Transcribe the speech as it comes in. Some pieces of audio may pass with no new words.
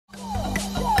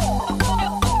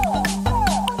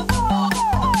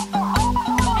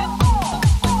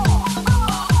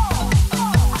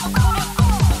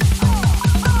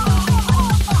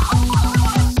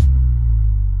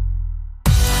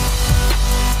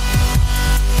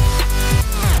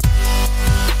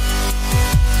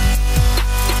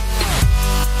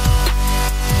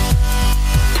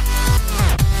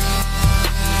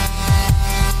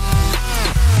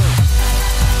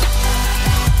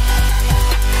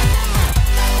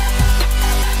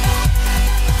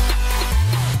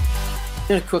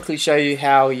going to quickly show you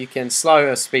how you can slow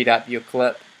or speed up your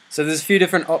clip. So there's a few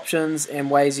different options and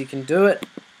ways you can do it.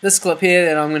 This clip here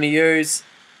that I'm going to use,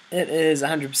 it is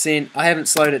 100%. I haven't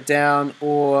slowed it down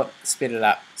or sped it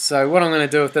up. So what I'm going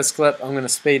to do with this clip, I'm going to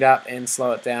speed up and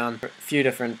slow it down a few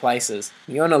different places.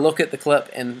 You want to look at the clip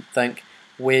and think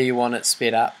where you want it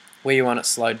sped up, where you want it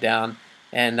slowed down,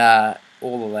 and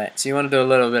all of that. So you want to do a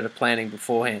little bit of planning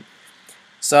beforehand.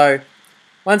 So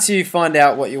once you find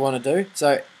out what you want to do,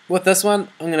 so with this one,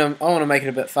 I want to make it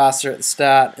a bit faster at the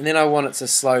start, and then I want it to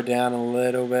slow down a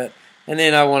little bit, and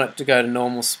then I want it to go to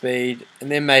normal speed,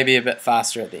 and then maybe a bit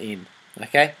faster at the end.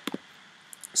 Okay?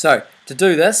 So to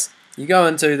do this, you go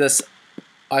into this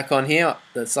icon here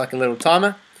that's like a little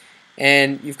timer,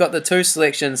 and you've got the two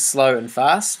selections, slow and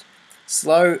fast.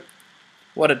 Slow,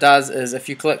 what it does is if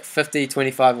you click 50,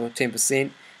 25 or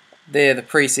 10%, they're the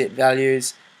preset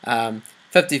values.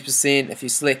 50%, if you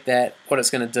select that, what it's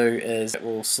going to do is it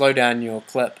will slow down your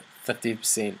clip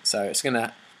 50%. So it's going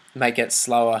to make it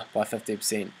slower by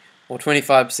 50%, or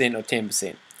 25% or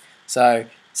 10%. So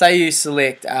say you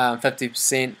select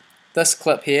 50%. This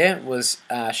clip here was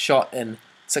shot in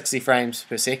 60 frames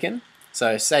per second.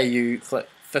 So say you click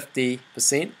 50%,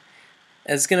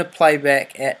 it's going to play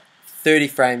back at 30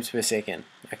 frames per second.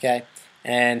 Okay?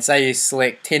 And say you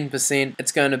select 10%,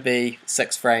 it's going to be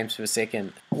 6 frames per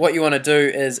second. What you want to do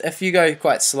is, if you go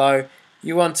quite slow,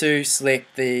 you want to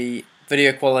select the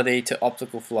video quality to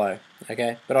optical flow.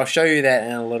 Okay, but I'll show you that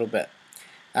in a little bit.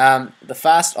 The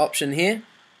fast option here,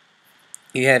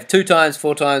 you have 2 times,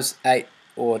 4 times, 8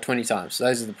 or 20 times. So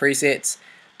those are the presets.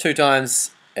 2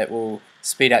 times it will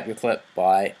speed up your clip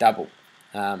by double.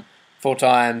 4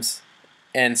 times,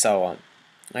 and so on.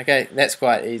 Okay, that's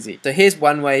quite easy. So here's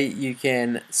one way you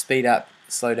can speed up,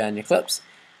 slow down your clips.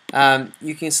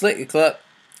 You can select your clip,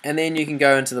 and then you can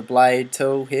go into the blade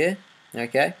tool here,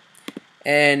 okay,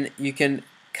 and you can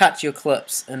cut your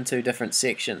clips into different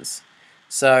sections.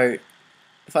 So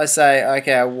if I say,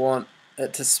 okay, I want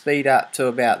it to speed up to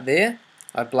about there,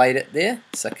 I blade it there,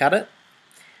 so cut it,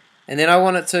 and then I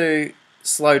want it to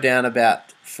slow down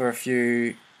about for a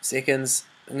few seconds,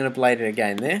 I'm going to blade it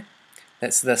again there.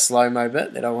 That's the slow-mo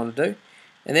bit that I want to do.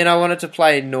 And then I want it to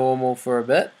play normal for a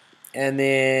bit. And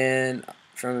then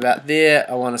from about there,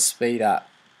 I want to speed up.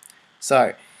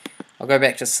 So I'll go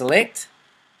back to select.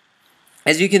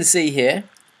 As you can see here,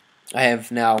 I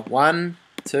have now 1,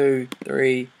 2,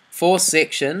 3, 4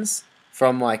 sections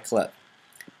from my clip.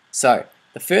 So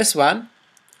the first one,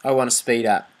 I want to speed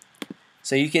up.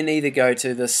 So you can either go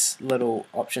to this little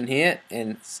option here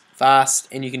and fast,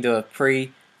 and you can do a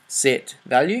preset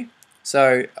value.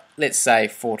 So let's say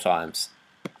 4 times.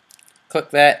 Click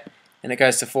that and it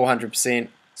goes to 400%,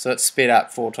 so it's sped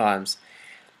up 4 times.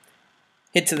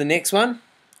 Head to the next one,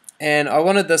 and I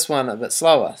wanted this one a bit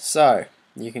slower, so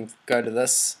you can go to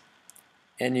this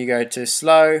and you go to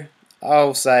slow.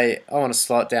 I'll say I want to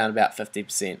slow it down about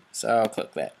 50%, so I'll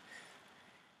click that.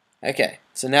 Okay,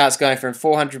 so now it's going from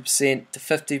 400% to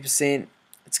 50%.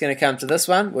 It's going to come to this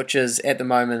one, which is at the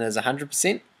moment is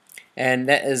 100%, and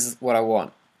that is what I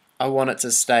want. I want it to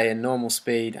stay in normal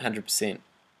speed 100%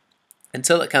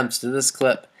 until it comes to this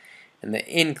clip, and the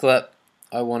end clip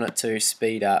I want it to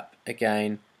speed up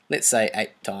again, let's say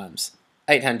 8 times,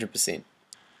 800%.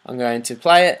 I'm going to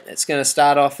play it. It's going to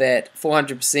start off at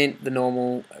 400%, the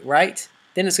normal rate,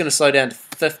 then it's going to slow down to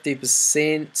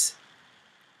 50%,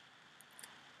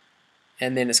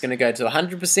 and then it's going to go to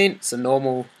 100%, so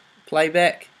normal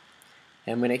playback,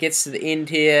 and when it gets to the end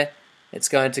here, it's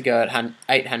going to go at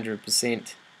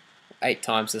 800%. 8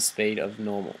 times the speed of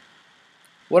normal.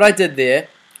 What I did there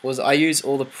was I used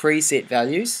all the preset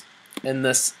values in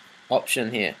this option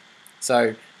here.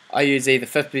 So I use either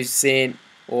 50%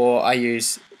 or I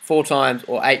use 4 times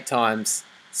or 8 times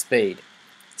speed.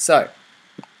 So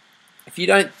if you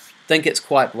don't think it's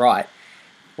quite right,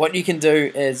 what you can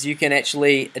do is you can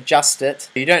actually adjust it.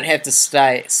 You don't have to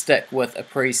stick with a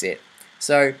preset.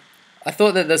 So I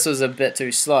thought that this was a bit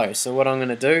too slow, so what I'm going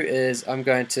to do is I'm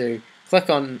going to click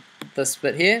on this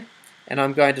bit here and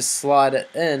I'm going to slide it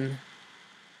in,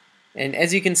 and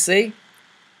as you can see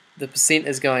the percent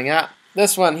is going up.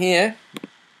 This one here,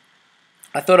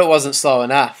 I thought it wasn't slow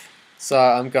enough, so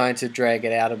I'm going to drag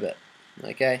it out a bit.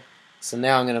 Okay, so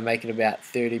now I'm going to make it about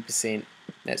 30%.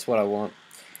 That's what I want.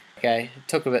 Okay, it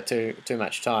took a bit too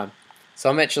much time, so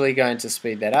I'm actually going to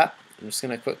speed that up. I'm just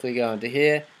going to quickly go into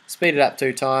here, speed it up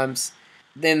 2 times.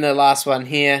 Then the last one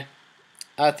here,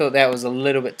 I thought that was a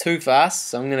little bit too fast,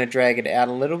 so I'm going to drag it out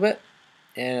a little bit,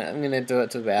 and I'm going to do it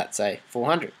to about, say,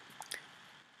 400.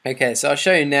 Okay, so I'll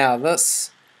show you now this.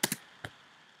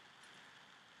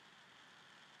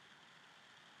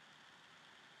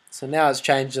 So now it's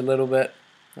changed a little bit.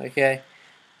 Okay,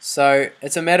 so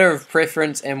it's a matter of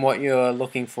preference and what you're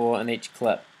looking for in each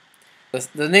clip.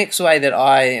 The next way that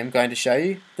I am going to show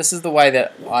you, this is the way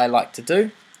that I like to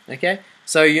do. Okay,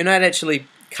 so you're not actually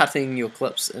cutting your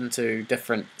clips into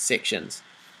different sections.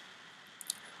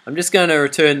 I'm just going to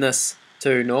return this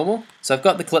to normal. So I've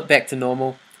got the clip back to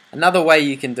normal. Another way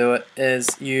you can do it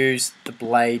is use the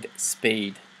blade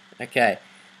speed. Okay,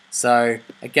 so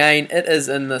again, it is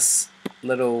in this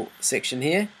little section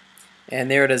here, and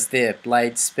there it is there,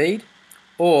 blade speed.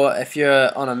 Or if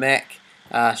you're on a Mac,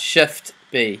 Shift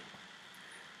B.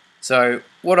 So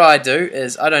what I do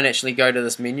is I don't actually go to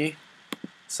this menu.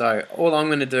 So all I'm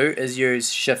going to do is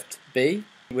use Shift B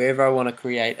wherever I want to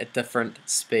create a different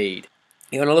speed.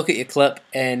 You want to look at your clip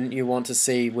and you want to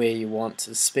see where you want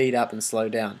to speed up and slow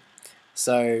down.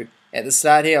 So at the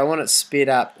start here, I want it sped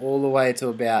up all the way to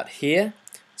about here.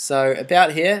 So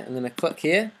about here, I'm going to click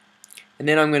here, and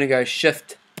then I'm going to go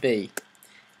Shift B.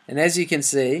 And as you can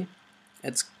see,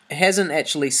 it hasn't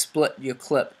actually split your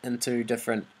clip into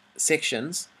different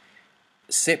sections,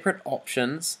 separate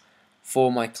options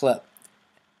for my clip.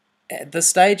 At this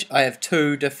stage, I have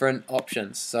two different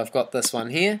options. So I've got this one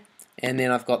here, and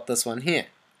then I've got this one here.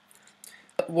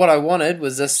 What I wanted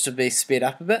was this to be sped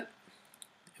up a bit.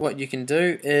 What you can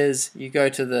do is you go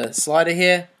to the slider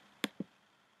here,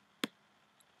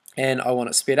 and I want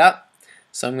it sped up.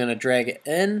 So I'm going to drag it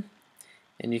in,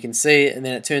 and you can see, and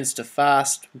then it turns to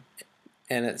fast,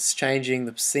 and it's changing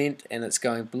the percent, and it's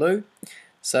going blue.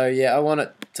 So yeah, I want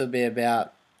it to be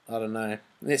about, I don't know,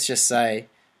 let's just say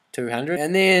 200.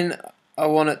 And then I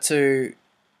want it to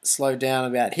slow down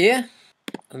about here.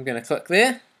 I'm going to click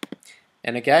there,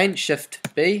 and again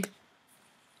Shift B.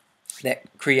 That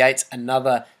creates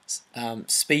another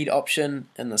speed option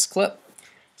in this clip.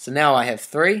 So now I have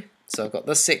three. So I've got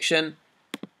this section,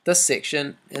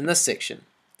 and this section.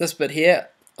 This bit here,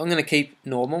 I'm going to keep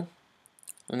normal.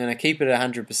 I'm going to keep it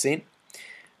at 100%.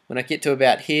 When I get to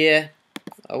about here,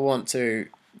 I want to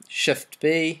Shift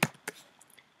B,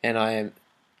 and I am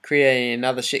creating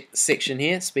another section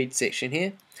here, speed section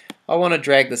here. I want to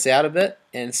drag this out a bit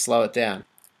and slow it down.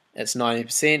 It's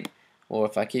 90%, or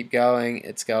if I keep going,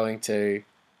 it's going to,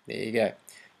 there you go.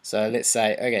 So let's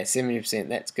say, okay, 70%,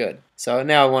 that's good. So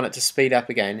now I want it to speed up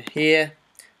again. Here,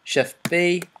 Shift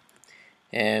B,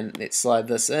 and let's slide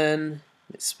this in.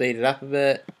 Let's speed it up a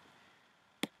bit.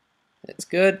 That's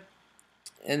good.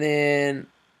 And then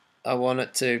I want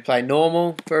it to play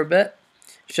normal for a bit.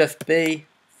 Shift B.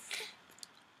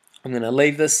 I'm going to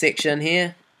leave this section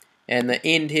here, and the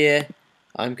end here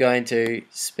I'm going to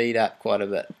speed up quite a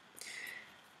bit.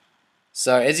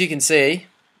 So as you can see,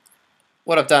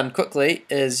 what I've done quickly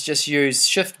is just use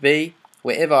Shift B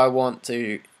wherever I want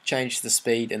to change the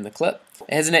speed in the clip.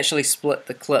 It hasn't actually split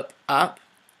the clip up.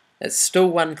 It's still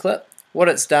one clip. What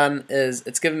it's done is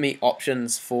it's given me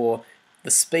options for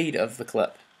the speed of the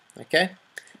clip. Okay,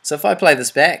 so if I play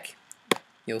this back,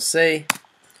 you'll see,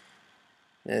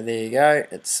 there you go,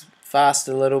 it's fast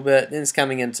a little bit, then it's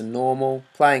coming into normal,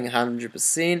 playing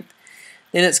 100%,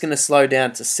 then it's going to slow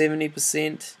down to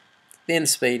 70%, then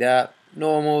speed up,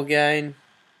 normal again,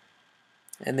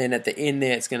 and then at the end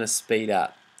there it's going to speed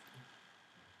up.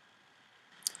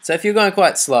 So if you're going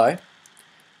quite slow,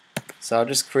 so I'll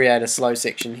just create a slow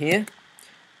section here.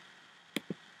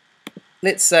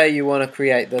 Let's say you want to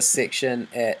create this section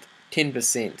at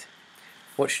 10%,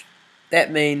 which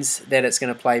that means that it's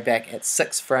going to play back at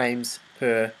 6 frames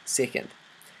per second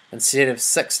instead of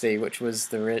 60, which was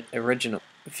the original.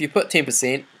 If you put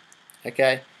 10%,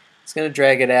 okay, it's going to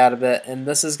drag it out a bit, and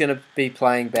this is going to be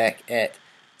playing back at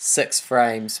 6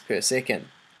 frames per second.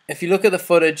 If you look at the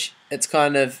footage, it's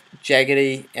kind of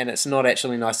jaggedy and it's not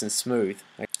actually nice and smooth.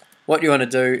 What you want to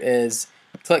do is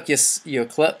click your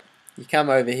clip, you come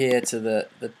over here to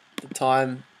the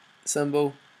time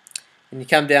symbol, and you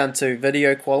come down to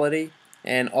video quality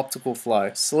and optical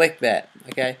flow. Select that.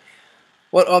 Okay.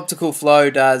 What optical flow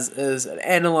does is it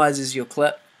analyzes your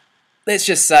clip. Let's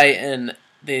just say in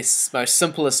this most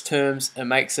simplest terms, it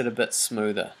makes it a bit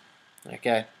smoother.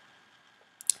 Okay.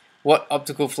 What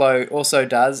optical flow also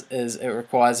does is it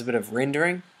requires a bit of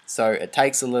rendering, so it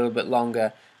takes a little bit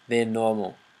longer than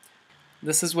normal.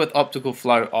 This is with optical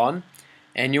flow on,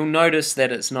 and you'll notice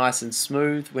that it's nice and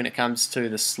smooth when it comes to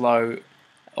the slow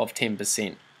of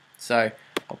 10%. So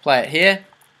I'll play it here,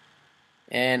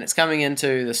 and it's coming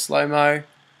into the slow-mo,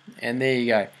 and there you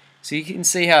go. So you can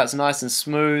see how it's nice and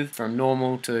smooth from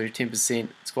normal to 10%.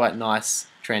 It's quite a nice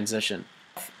transition.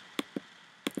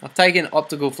 I've taken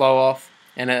optical flow off,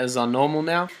 and it is on normal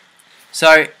now.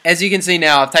 So as you can see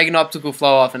now, I've taken optical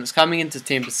flow off, and it's coming into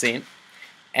 10%,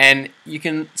 and you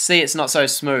can see it's not so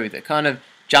smooth. It kind of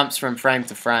jumps from frame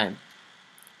to frame.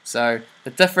 So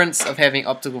the difference of having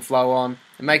optical flow on,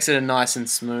 it makes it nice and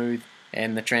smooth,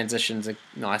 and the transitions are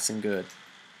nice and good.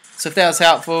 So if that was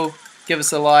helpful, give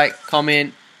us a like,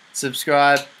 comment,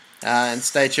 subscribe, and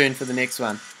stay tuned for the next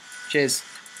one. Cheers.